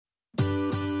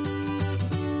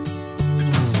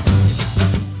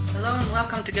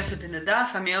welcome to Gefet in the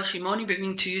Daf. I'm Yael Shimoni,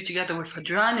 bringing to you together with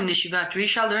Hadran and Yeshivat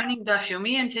Drisha, learning Daf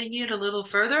Yomi and taking it a little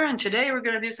further. And today we're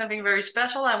going to do something very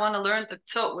special. I want to learn the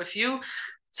thought with you.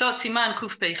 Thought Siman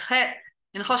Kuf Peichet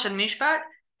in haChoshen Mishpat.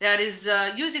 That is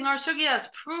using our sugya as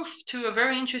proof to a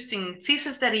very interesting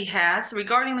thesis that he has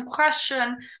regarding the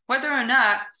question whether or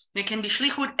not there can be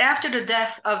Shlichut after the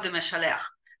death of the Meshalech.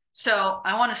 So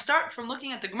I want to start from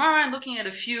looking at the Gemara and looking at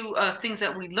a few things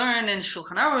that we learn in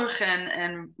Shulchan Aruch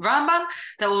and Rambam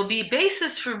that will be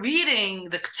basis for reading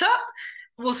the K'tzot.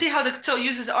 We'll see how the K'tzot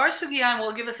uses our sugya and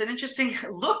will give us an interesting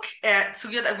look at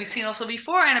sugya that we've seen also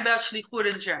before and about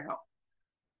Shlichut in general.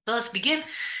 So let's begin.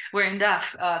 We're in Daf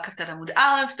Kaftar Amud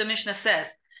Aleph. The Mishnah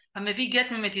says, "Hamevi get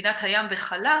ממדינת hayam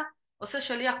bechala, עושה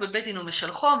שליח בבית דין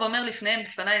ומשלחו, ואומר לפניהם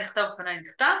בפניי נכתב ובפניי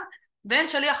נחתם, ואין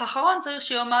שליח אחרון צריך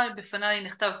שיאמר בפניי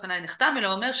נכתב ובפניי נחתם,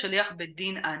 אלא אומר שליח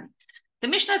בדין אני." The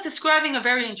Mishnah is describing a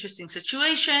very interesting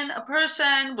situation. A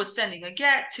person was sending a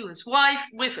get to his wife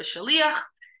with a shaliach,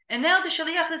 and now the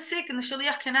shaliach is sick and the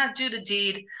shaliach cannot do the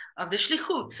deed of the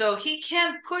shlichut. So he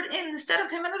can't put in, instead of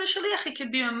him, another shaliach. He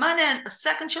could be a man and a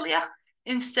second shaliach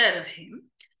instead of him.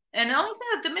 And the only thing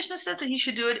that the Mishnah says that he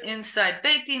should do it inside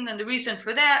Beit Din, and the reason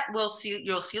for that,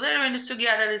 you'll see later in the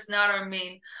sugya, that is not our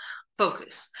main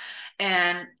focus.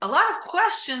 And a lot of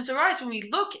questions arise when we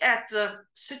look at the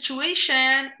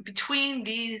situation between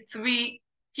the three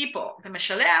people, the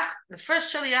Meshalech, the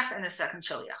first shaliach, and the second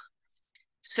shaliach.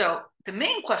 So the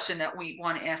main question that we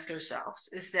want to ask ourselves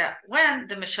is that when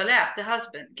the Meshalech, the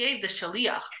husband, gave the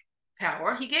shaliach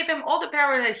power, he gave him all the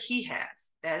power that he has.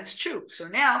 That is true. So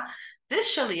now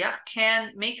this shaliach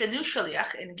can make a new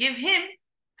shaliach and give him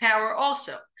power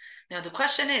also. Now the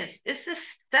question is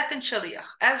this second shaliach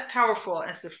as powerful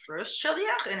as the first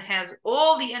shaliach and has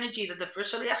all the energy that the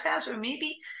first shaliach has, or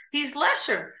maybe he's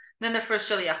lesser than the first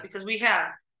shaliach, because we have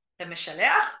the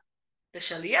meshalech, the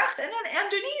shaliach, and then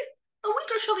underneath a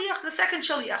weaker shaliach, the second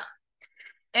shaliach.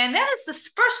 And that is the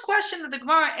first question that the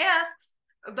Gemara asks.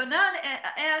 Rabbanan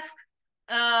asks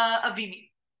Avimi.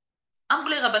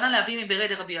 Amrle Rabbanan Avimi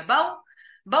bered Rabbi Abahu,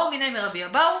 Bahu minei Rabbi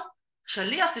Abahu,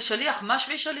 shaliach the shaliach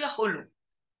mashve shaliach olu.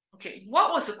 Okay,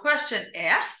 what was the question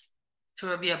asked to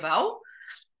Rabbi Abahu?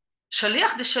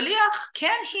 Shaliach the shaliach,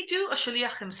 can he do a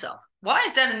shaliach himself? Why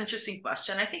is that an interesting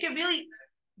question? I think it really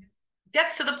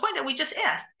gets to the point that we just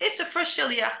asked. If the first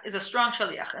shaliach is a strong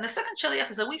shaliach and the second shaliach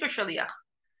is a weaker shaliach,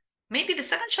 maybe the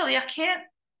second shaliach can't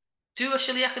do a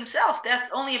shaliach himself.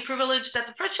 That's only a privilege that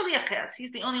the first shaliach has.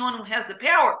 He's the only one who has the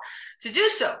power to do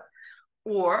so.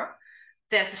 Or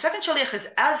that the second shaliach is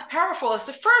as powerful as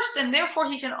the first, and therefore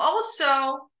he can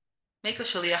also make a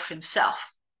shaliach himself.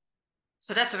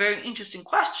 So that's a very interesting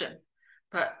question.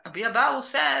 But Rabbi Abahu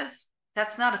says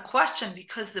that's not a question,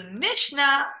 because the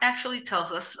Mishnah actually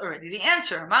tells us already the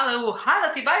answer.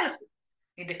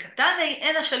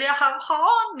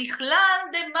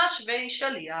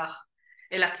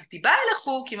 אלא כתיבה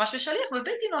אליכו, כי משווה שליח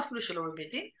בבית דין או אפילו שלא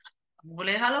בבית דין, אמרו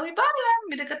לה לא מבא להם,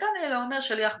 מדקתן אלא אומר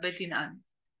שליח בית דין אני.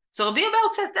 So Rabbi Abahu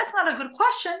says that's not a good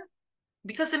question,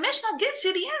 because the Mishnah gives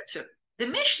you the answer. The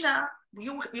Mishnah,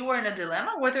 you were in a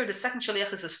dilemma whether the second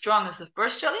shaliach is as strong as the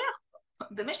first shaliach.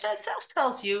 The Mishnah itself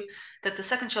tells you that the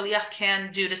second shaliach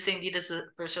can do the same deed as the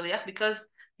first shaliach, because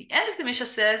the end of the Mishnah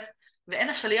says, ואין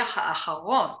השליח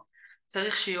האחרון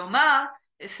צריך שיאמר.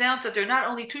 It sounds that there are not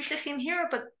only two shlichim here,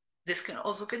 but this can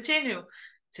also continue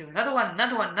to another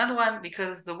one,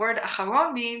 because the word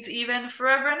acharon means even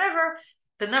forever and ever.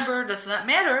 The number does not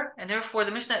matter, and therefore the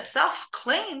Mishnah itself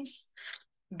claims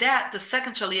that the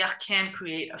second shaliach can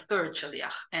create a third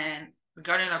shaliach. And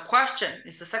regarding our question,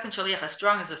 is the second shaliach as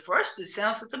strong as the first? It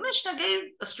sounds that the Mishnah gave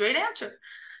a straight answer.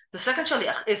 The second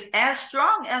shaliach is as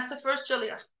strong as the first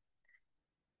shaliach.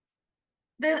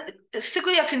 The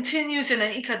sugya continues in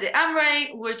an Ika de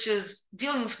Amrei, which is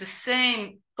dealing with the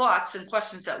same thoughts and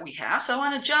questions that we have. So I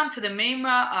want to jump to the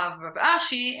Meimra of Rav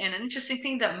Ashi, and an interesting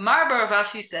thing that Marba Rav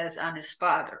Ashi says on his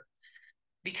father,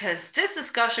 because this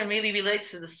discussion really relates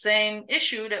to the same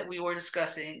issue that we were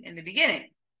discussing in the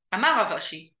beginning. Amar Rav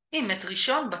Ashi, im met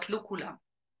rishon batlu kulam.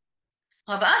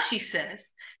 Rav Ashi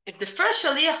says, if the first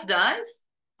shaliach dies,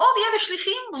 all the other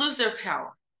shlichim lose their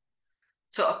power.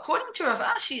 So according to Rav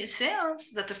Ashi, it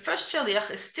sounds that the first shaliach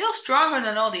is still stronger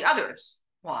than all the others.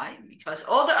 Why? Because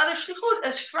all the other shlichut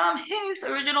is from his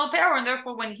original power, and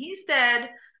therefore when he's dead,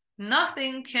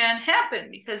 nothing can happen,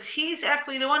 because he's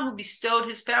actually the one who bestowed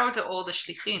his power to all the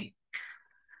shlichim.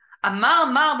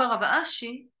 Amar Rav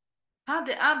Ashi, ha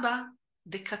de'aba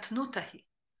dekatnutahi.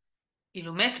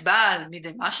 Ilu met baal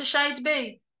midema sheshait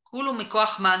bei, kulu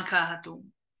mikoach man kahatu,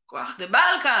 koach de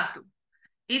baal kahatu.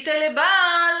 Ite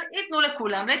lebal itnu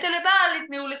lekulam, ite lebal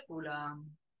itnu lekulam.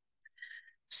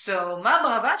 So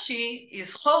Rabbi Ravashi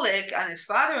is cholek on his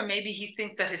father, and maybe he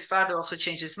thinks that his father also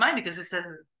changed his mind because it says,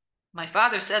 my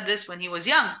father said this when he was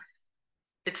young.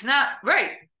 It's not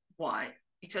right. Why?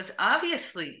 Because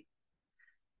obviously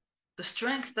the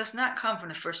strength does not come from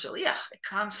the first shaliach. It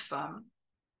comes from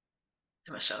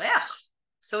the Meshaleach.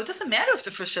 So it doesn't matter if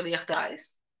the first shaliach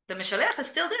dies. The Meshaleach is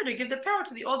still there to give the power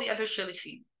to all the other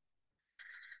shalichim.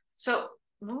 So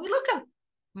when we look at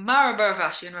Mara Bar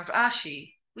Vashi and Rav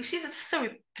Ashi, we see that this is a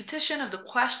repetition of the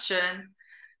question,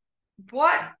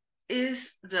 what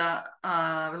is the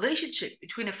relationship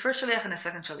between the first shaliach and the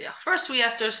second shaliach? First, we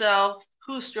asked ourselves,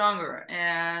 who's stronger?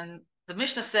 And the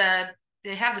Mishnah said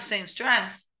they have the same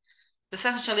strength. The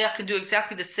second shaliach can do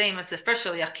exactly the same as the first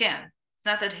shaliach can. It's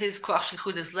not that his koach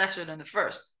shlichut is lesser than the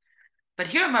first. But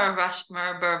here Mara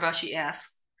Bar Vashi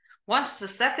asks, once the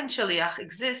second shaliach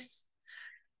exists,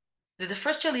 did the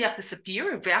first shaliach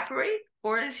disappear, evaporate,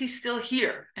 or is he still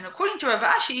here? And according to Rav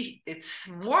Ashi, it's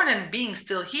more than being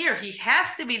still here. He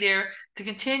has to be there to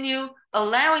continue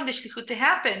allowing the shlichut to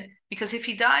happen, because if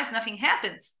he dies, nothing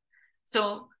happens.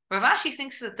 So Rav Ashi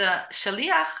thinks that the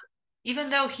shaliach, even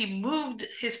though he moved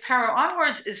his power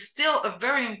onwards, is still a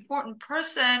very important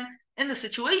person in the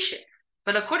situation.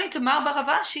 But according to Rav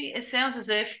Ashi, it sounds as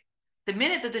if the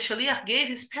minute that the shaliach gave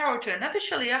his power to another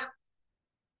shaliach,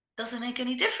 doesn't make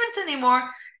any difference anymore.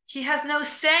 He has no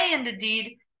say in the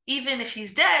deed. Even if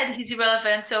he's dead, he's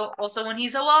irrelevant. So also when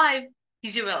he's alive,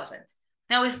 he's irrelevant.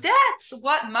 Now, is that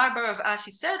what Marbar of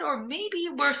Ashi said, or maybe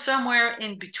we're somewhere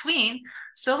in between?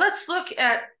 So let's look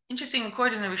at interesting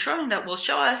according to Rishonim that will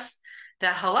show us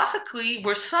that halachically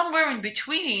we're somewhere in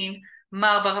between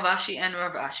Marbar of Ashi and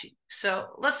Rav Ashi.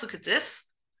 So let's look at this.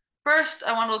 First,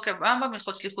 I want to look at Rambam in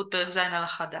Shlichut Perek Zayin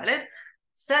Halacha Daled.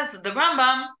 Says the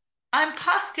Rambam, I'm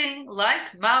pasking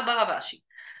like Mar בר רבשי.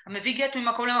 המביא גט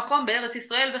ממקום למקום בארץ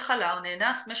ישראל וחלה, הוא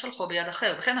נאנס משלחו ביד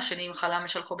אחר, וכן השני עם חלה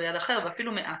משלחו ביד אחר,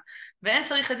 ואפילו 100. ואין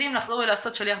צריך עדים לחזור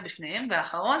ולעשות שליח בפניהם,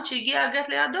 והאחרון שהגיע הגט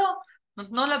לידו,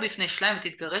 נותנו לה בפני שלהם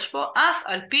ותתגרש בו, אף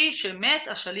על פי שמת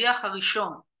השליח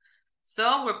הראשון.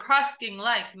 So we're pasking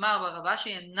like Mar בר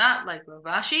רבשי and not like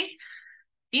Ravashi.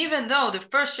 Even though the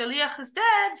first shaliach is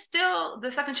dead, still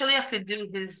the second shaliach can do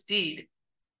his deed.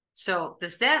 So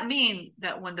does that mean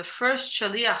that when the first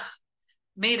shaliach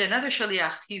made another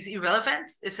shaliach, he's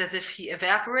irrelevant? It's as if he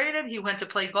evaporated, he went to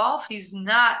play golf, he's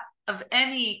not of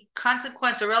any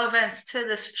consequence or relevance to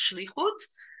this shlichut?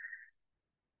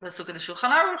 Let's look at the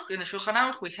Shulchan Aruch. In the Shulchan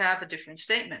Aruch, we have a different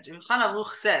statement. The Shulchan Aruch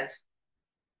says,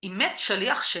 imet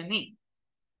shaliach sheni,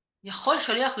 יכול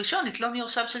שליח ראשון לתלום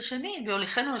יורשיו של שני,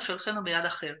 והוליכנו לשולחנו ביד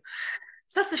אחר.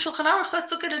 Says the Shulchan Aruch,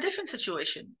 let's look at a different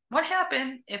situation. What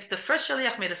happened if the first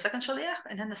shaliach made a second shaliach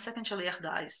and then the second shaliach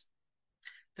dies?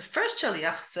 The first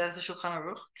shaliach, says the Shulchan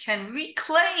Aruch, can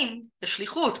reclaim the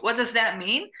shlichut. What does that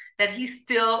mean? That he's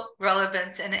still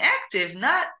relevant and active,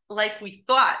 not like we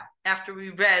thought after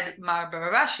we read Mar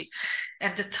bar Rashi.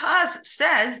 And the Taz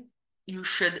says you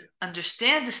should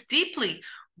understand this deeply.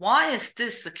 Why is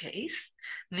this the case?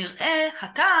 נראה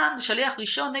הטעם שליח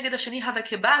ראשון נגד השני הווה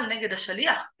כבעל נגד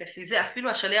השליח. לפי זה אפילו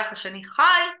השליח השני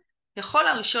חי, יכול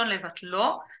הראשון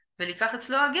לבטלו ולקח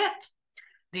אצלו הגט.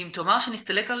 ואם תאמר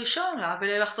שנסתלק הראשון, לה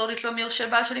ולחזור לתלום יורשי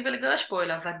בעל שני ולגרש פה,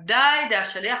 אלא ודאי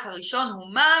השליח הראשון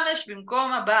הוא ממש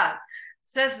במקום הבעל.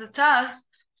 Says the Taz,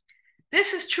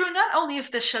 this is true not only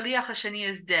if the shaliach hashani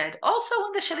is dead, also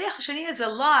when the shaliach hashani is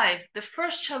alive, the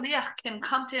first shaliach can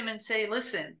come to him and say,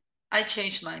 listen, I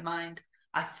changed my mind.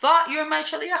 I thought you're my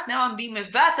shaliach, now I'm being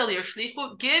mevatel your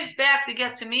shlichut, give back the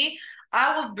get to me,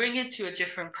 I will bring it to a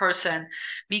different person.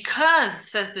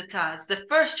 Because, says the Taz, the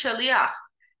first shaliach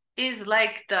is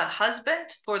like the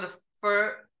husband for the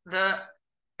first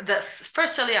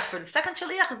shaliach for the second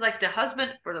shaliach is like the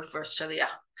husband for the first shaliach.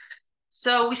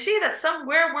 So we see that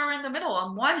somewhere we're in the middle.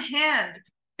 On one hand,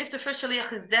 if the first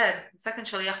shaliach is dead, the second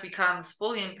shaliach becomes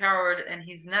fully empowered and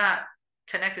he's not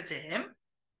connected to him.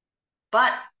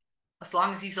 But as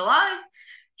long as he's alive,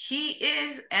 he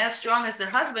is as strong as the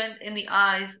husband in the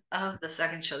eyes of the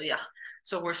second shaliach.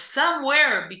 So we're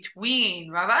somewhere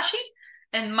between Rav Ashi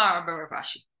and Mar bar Rav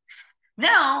Ashi.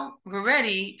 Now we're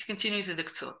ready to continue to the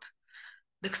Ktsot.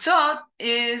 The Ktsot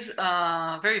is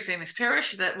a very famous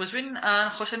parish that was written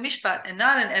on haChoshen Mishpat and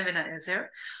not in Even HaEzer.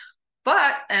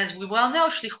 But as we well know,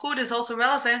 Shlichut is also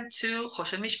relevant to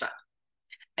haChoshen Mishpat.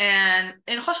 And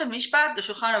in haChoshen Mishpat, the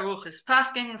Shulchan Aruch is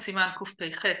pasking Siman Kuf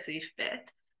Peichet Seif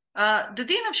Bet. The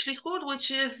din of Shlichut,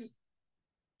 which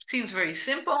seems very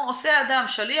simple, עושה אדם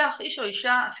שליח, איש או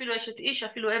אישה, אפילו אשת איש,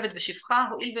 אפילו עבד ושפחה,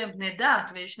 הואיל בהם בני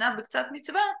דת וישנם בקצת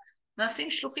מצווה,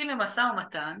 נעשים שלוחים למשא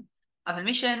ומתן, אבל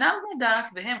מי שאינם בני דת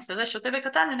והם חירש שוטה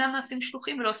וקטן אינם נעשים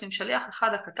שלוחים ולא עושים שליח,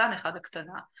 אחד הקטן, אחד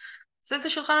הקטנה. Says the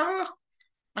Shulchan Aruch.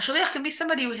 A shaliach can be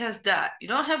somebody who has dat. You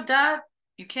don't have dat,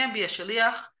 you can't be a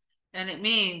shaliach, and it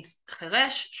means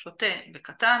cheresh, shoteh,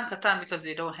 bekatan, katan because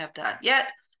they don't have dat yet.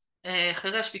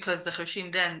 Cheresh because the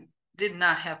Chershim then did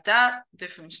not have that.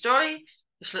 Different story.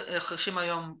 Chershim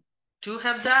Hayom do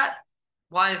have that.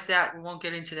 Why is that? We won't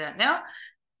get into that now.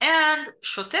 And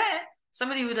shoteh,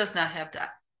 somebody who does not have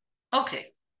that. Okay,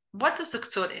 what does the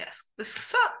Ktsot ask? The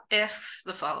Ktsot asks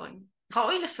the following.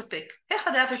 ראוי לספק. איך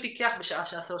הדעה ופיקח בשעה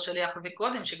שעשו שליח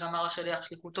וקודם שגמר השליח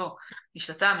שליחותו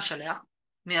נשתתה המשלח,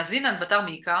 מאזלינן בתר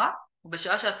מעיקרא,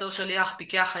 ובשעה שעשו שליח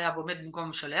פיקח היה ועומד במקום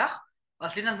המשלח,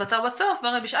 ואזלינן בתר בסוף,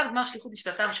 והרי בשעת גמר שליחות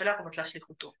נשתתה המשלח ובטלה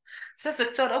שליחותו. Says the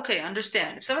Ktsot, okay,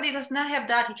 understand. If somebody does not have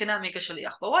that, he cannot make a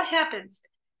shaliach. But what happens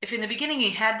if in the beginning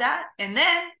he had that, and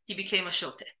then he became a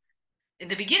shoteh? In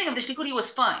the beginning of the shlichut, he was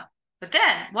fine. But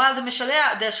then, while the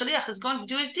shaliach is going to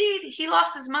do his deed, he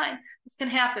lost his mind. This can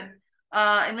happen.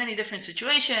 In many different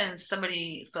situations.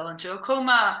 Somebody fell into a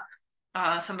coma,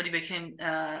 somebody became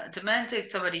demented,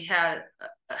 somebody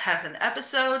has an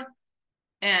episode,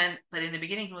 but in the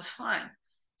beginning he was fine.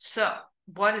 So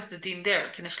what is the din there?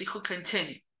 Can the shlichut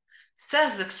continue?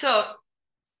 Says the Ktsot,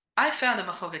 I found a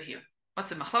machloket here.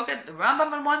 What's the machloket? The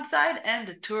Rambam on one side and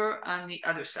the Tur on the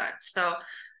other side. So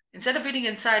instead of reading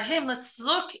inside him, let's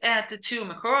look at the two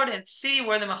makorot and see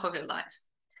where the machloket lies.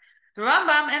 The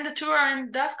Rambam and the Tur are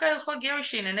in Dafka Ilchot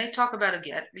Gerushin, and they talk about a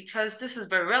get, because this is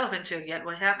very relevant to a get.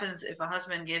 What happens if a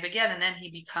husband gave a get and then he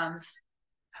becomes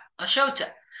a shota?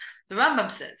 The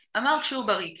Rambam says, Amar כשהוא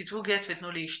בריא, כתבו גט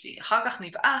ותנו לאשתי. אחר כך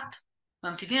נבעט,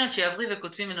 ממתינים עד שיבריא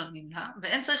וכותבים ונותנים לה,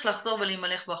 ואין צריך לחזור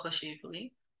ולהימלך בו אחרי שיבריא,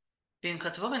 ואם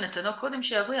כתבו ונתנו קודם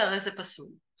שיבריא, הרי זה פסול.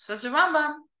 Says the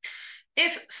Rambam,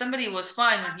 if somebody was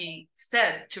fine when he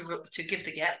said to give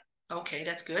the get, okay,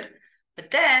 that's good. But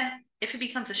then, if it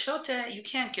becomes a shoteh, you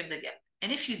can't give the get.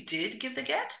 And if you did give the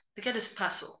get is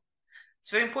pasul. It's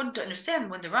very important to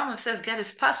understand when the Rambam says get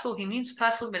is pasul, he means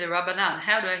pasul with the Rabbanan.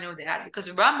 How do I know that? Because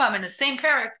the Rambam in the same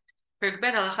parak, פרק ב'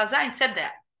 הלכה ז', said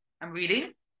that. I'm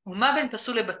reading. ומה בין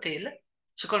פסול לבטל,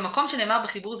 שכל מקום שנאמר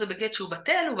בחיבור זה בגט שהוא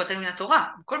בטל, הוא בטל מן התורה.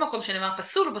 כל מקום שנאמר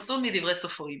פסול, הוא פסול מדברי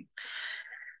סופרים.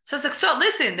 Says the Ktsot,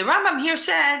 listen, the Rambam here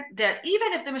said that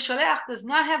even if the Meshaleach does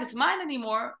not have his mind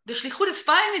anymore, the Shlichut is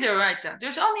fine with the Raita.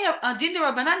 There's only a din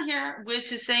Rabbanan here,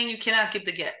 which is saying you cannot give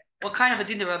the get. What kind of a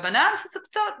din Rabbanan? Says the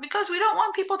Ktsot, because we don't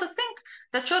want people to think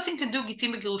that Shotin can do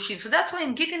Gittin v'Gerushin. So that's why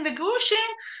in Gittin v'Gerushin,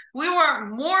 we were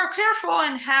more careful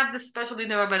and have the special din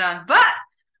Rabbanan. But,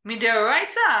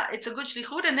 mid'oraisa, it's a good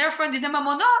Shlichut, and therefore in Dinim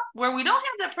Amonot, where we don't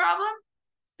have that problem,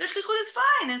 the Shlichut is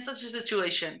fine in such a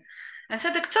situation. And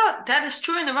said the Ktsot, that is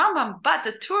true in the Rambam, but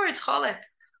the Tur is cholek.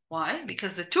 Why?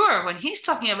 Because the Tur, when he's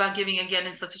talking about giving a get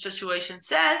in such a situation,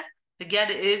 says the get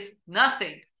is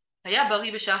nothing. היה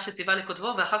בריא בשעה שציווה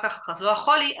לכותבו, ואחר כך חזו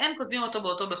החולי, אין כותבים אותו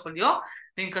באותו בחוליו,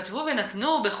 ואם כתבו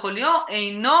ונתנו בחוליו,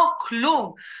 אינו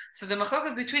כלום. So the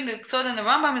machloket between the Ktsot and the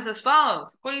Rambam is as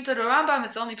follows. According to the Rambam,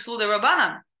 it's only psul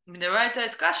d'Rabbanan. In the Raita,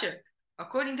 it's kasher.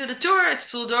 According to the Tur, it's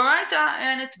psul d'Oraita,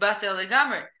 and it's batel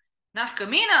legamre. Nafka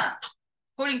mina.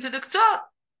 According to the Ktsot,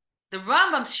 the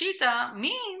Rambam's Shita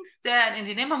means that in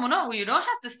the Dinim Amonot, where you don't have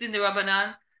this din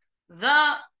Rabbanan,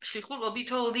 the Shlichut will be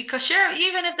totally kasher,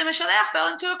 even if the Meshaleach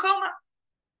fell into a coma.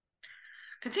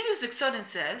 Continues the Ktsot and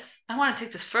says, I want to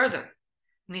take this further.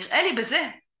 נראה לי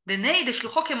בזה, דני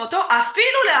דשלוחו כמותו,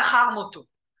 אפילו לאחר מותו.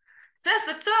 Says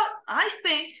the Ktsot, I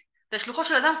think that שלוחו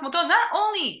של אדם כמותו, not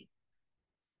only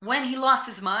when he lost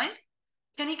his mind,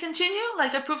 can he continue,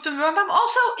 like I proved in the Rambam?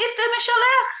 Also, if the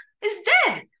Meshaleach is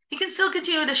dead, he can still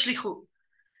continue the Shlichut.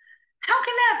 How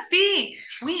can that be?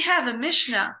 We have a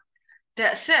Mishnah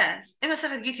that says, אם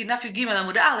מסכת גיטין דף י"ג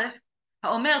עמוד א',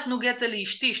 האומר תנו גט זה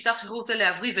לאשתי, שטח שחרור זה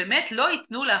להבריא ומת, לא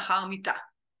ייתנו לאחר מיתה.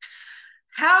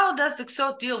 How does the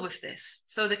Ktsot deal with this?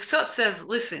 So the Ktsot says,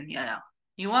 listen,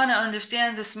 you want to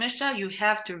understand this Mishnah, you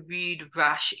have to read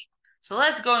Rashi. So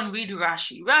let's go and read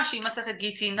Rashi. Rashi, Masachet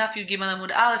Gittin, Daf Yud Gimel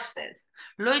Amud Aleph says,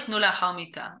 "Lo yitnu la'achar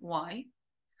mita." Why?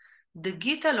 The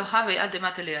Gita lo have ad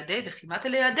demata leyadei, v'chimata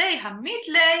leyadei,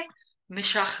 hamitle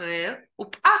meshachrer,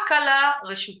 up'akala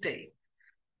reshutei.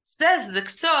 Says the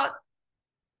Ktsot,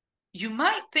 you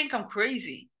might think I'm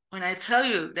crazy when I tell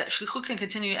you that Shlichut can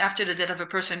continue after the death of a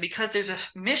person, because there's a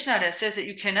Mishnah that says that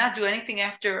you cannot do anything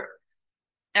after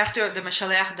the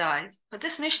Meshaleach dies. But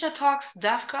this Mishnah talks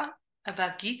dafka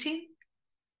about Gittin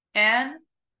and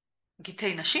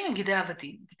Gittei Nashim and Gittei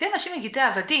Avadim. Gittei Nashim and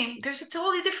Gittei Avadim, there's a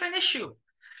totally different issue.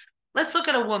 Let's look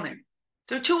at a woman.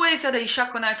 There are two ways that a isha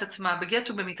konat atzma, beget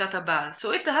u b'mitat habal.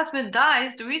 So if the husband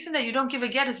dies, the reason that you don't give a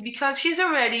get is because she's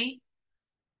already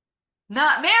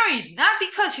not married, not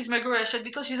because she's megureshet,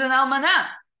 because she's an almanah.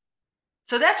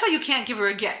 So that's why you can't give her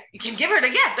a get. You can give her a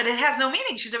get, but it has no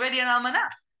meaning. She's already an almanah.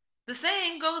 The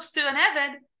same goes to an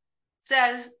eved.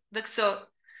 Says so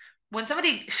when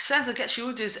somebody sends a get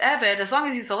shiur to his eved, as long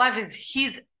as he's alive,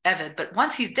 he's eved. But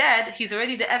once he's dead, he's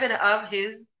already the eved of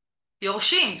his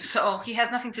yorshim. So he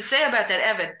has nothing to say about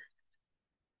that eved.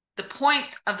 The point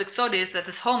of the Ksod is that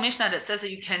this whole Mishnah that says that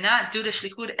you cannot do the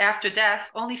Shlichut after death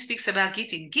only speaks about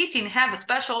Gittin. Gittin have a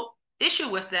special issue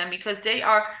with them because they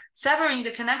are severing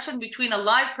the connection between a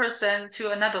live person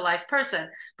to another live person.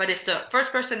 But if the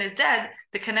first person is dead,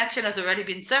 the connection has already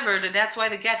been severed, and that's why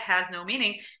the get has no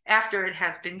meaning after it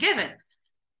has been given.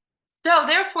 So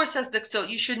therefore, says the Ksod,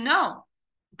 you should know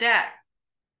that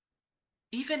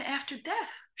even after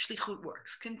death, Shlichut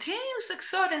works. Continues the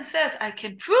Ksod and says, I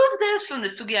can prove this from the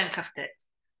sugya and kaftet.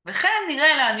 וכן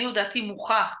נראה לעניות דעתי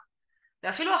מוכח,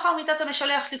 ואפילו אחר מיתת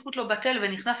המשלח שליחות לא בטל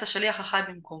ונכנס השליח אחד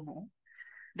במקומו,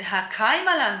 דהקיים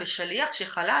עלן בשליח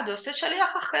שחלה דעושה שליח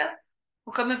אחר,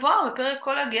 וכמבואר בפרק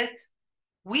כל הגט.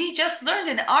 We just learned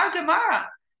in our Gemara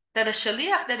that a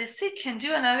shaliach that is sick can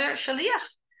do another shaliach.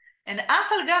 And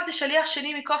אף על גב דשליח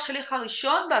שני מכוח שליח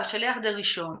הראשון בעל שליח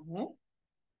דראשון הוא,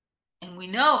 and we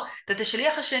know that the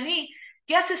Shaliach HaShani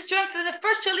gets his strength in the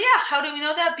first Shaliach. How do we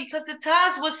know that? Because the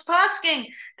Taz was pasking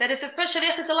that if the first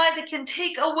Shaliach is alive, it can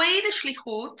take away the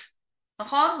Shlichut.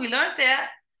 We learned that.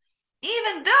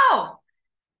 Even though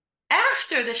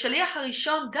after the Shaliach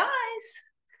HaRishon dies,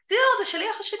 still the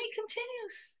Shaliach HaShani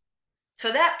continues.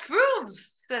 So that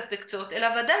proves, says the Ktsot, אלא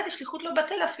ודאי דשליחות לא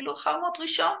בטל אפילו אחר מות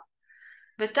ראשון.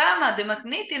 ותמה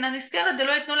דמתניתין הנזכרת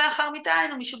דלא יתנו לאחר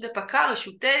מיתנו משום דפקע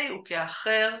רשותי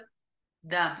וכאחר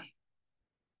dami.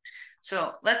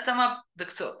 So let's sum up the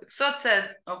Ksot. The Ksot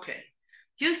said, okay,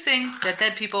 you think that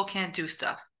dead people can't do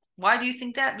stuff. Why do you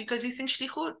think that? Because you think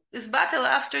Shlichut is batel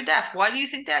after death. Why do you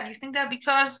think that? You think that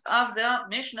because of the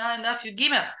Mishnah and Daf Yud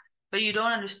Gimel. But you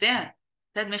don't understand.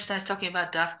 That Mishnah is talking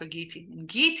about Dafka Gittin. And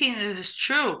Gittin is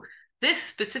true. This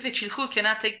specific Shlichut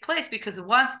cannot take place because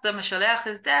once the Meshaleach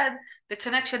is dead, the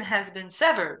connection has been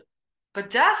severed. But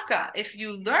Dafka, if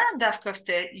you learn Dafka,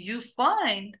 you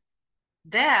find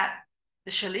that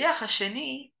the Shaliach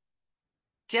HaSheni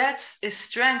gets his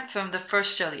strength from the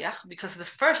first Shaliach, because the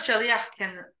first Shaliach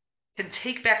can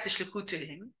take back the Shlichut to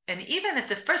him. And even if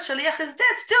the first Shaliach is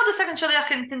dead, still the second Shaliach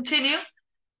can continue.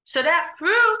 So that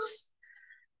proves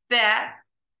that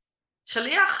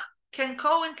Shaliach can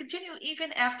go and continue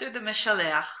even after the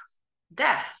Meshaleach's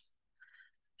death.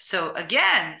 So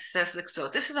again, says the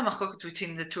Ksot, this is a machloket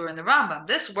between the Tur and the Rambam.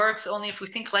 This works only if we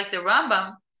think like the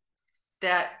Rambam,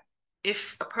 that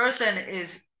if a person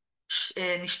is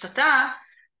nishtata,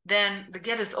 then the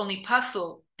get is only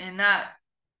pasul and not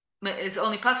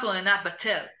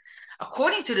batel.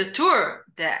 According to the Tur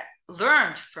that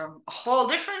learned from a whole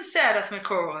different set of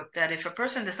Mekorot, that if a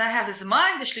person does not have his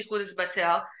mind, the shlichut is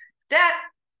batel, that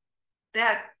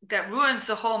ruins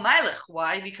the whole Mailech.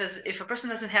 Why? Because if a person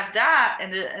doesn't have that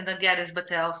and the get is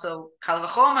batel, so kal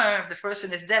v'chomer, if the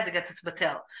person is dead, the get is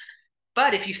batel.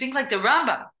 But if you think like the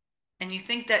Rambam, and you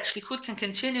think that Shlichut can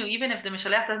continue even if the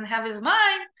Mishalech doesn't have his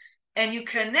mind, and you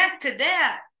connect to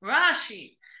that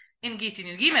Rashi in Gittin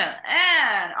Yud Gimel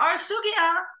and our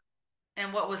sugya,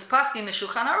 and what was pasking the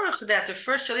Shulchan Aruch, that the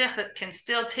first Shaliach can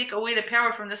still take away the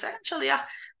power from the second Shaliach,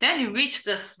 then you reach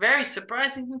this very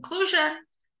surprising conclusion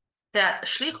that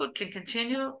Shlichut can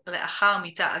continue le'achar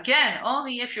mita. Again,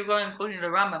 only if you're going according to the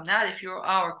Rambam, not if you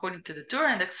are according to the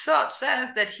Torah. And the Ksot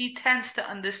says that he tends to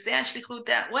understand Shlichut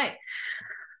that way.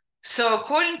 So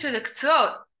according to the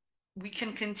Ksot, we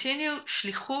can continue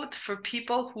Shlichut for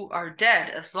people who are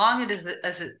dead, as long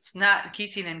as it's not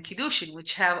Gittin and Kiddushin,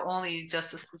 which have only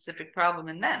just a specific problem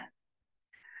in them.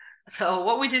 So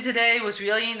what we did today was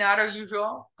really not our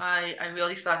usual. I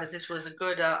really thought that this was a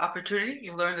good opportunity.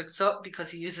 You learned the Ksot because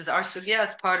he uses our sugya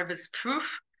as part of his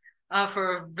proof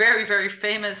for a very, very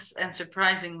famous and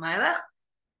surprising Mailech.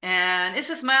 And is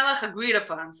this Mailech agreed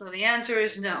upon? So the answer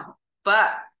is no.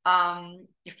 But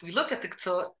if we look at the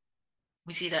Ksot,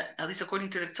 we see that, at least according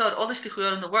to the Ksot, all the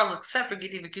shlichuyot in the world, except for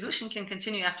Gittin and Kiddushin, can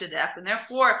continue after death. And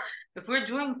therefore, if we're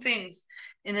doing things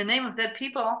in the name of dead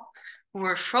people who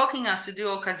are shocking us to do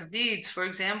all kinds of deeds, for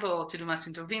example, to do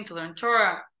Masin Tovim, to learn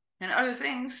Torah, and other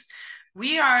things,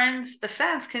 we are, in a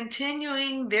sense,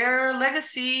 continuing their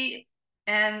legacy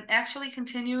and actually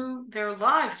continue their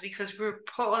lives, because we're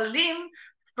po'alim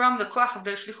from the koach of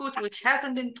their shlichut, which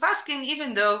hasn't been pasking,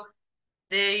 even though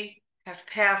they have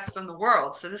passed from the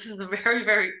world. So this is a very,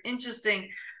 very interesting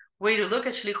way to look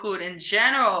at shlichut in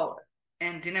general,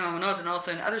 and dinei mamonot, and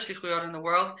also in other shlichuyot in the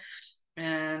world,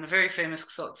 and a very famous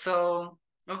ksot. So,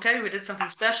 okay, we did something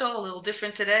special, a little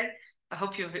different today. I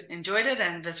hope you've enjoyed it,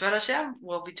 and Bezrat Hashem,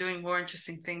 we'll be doing more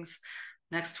interesting things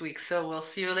next week. So we'll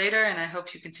see you later, and I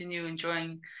hope you continue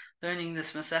enjoying learning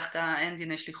this Masechta and Din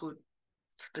Shlichut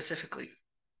specifically.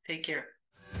 Take care.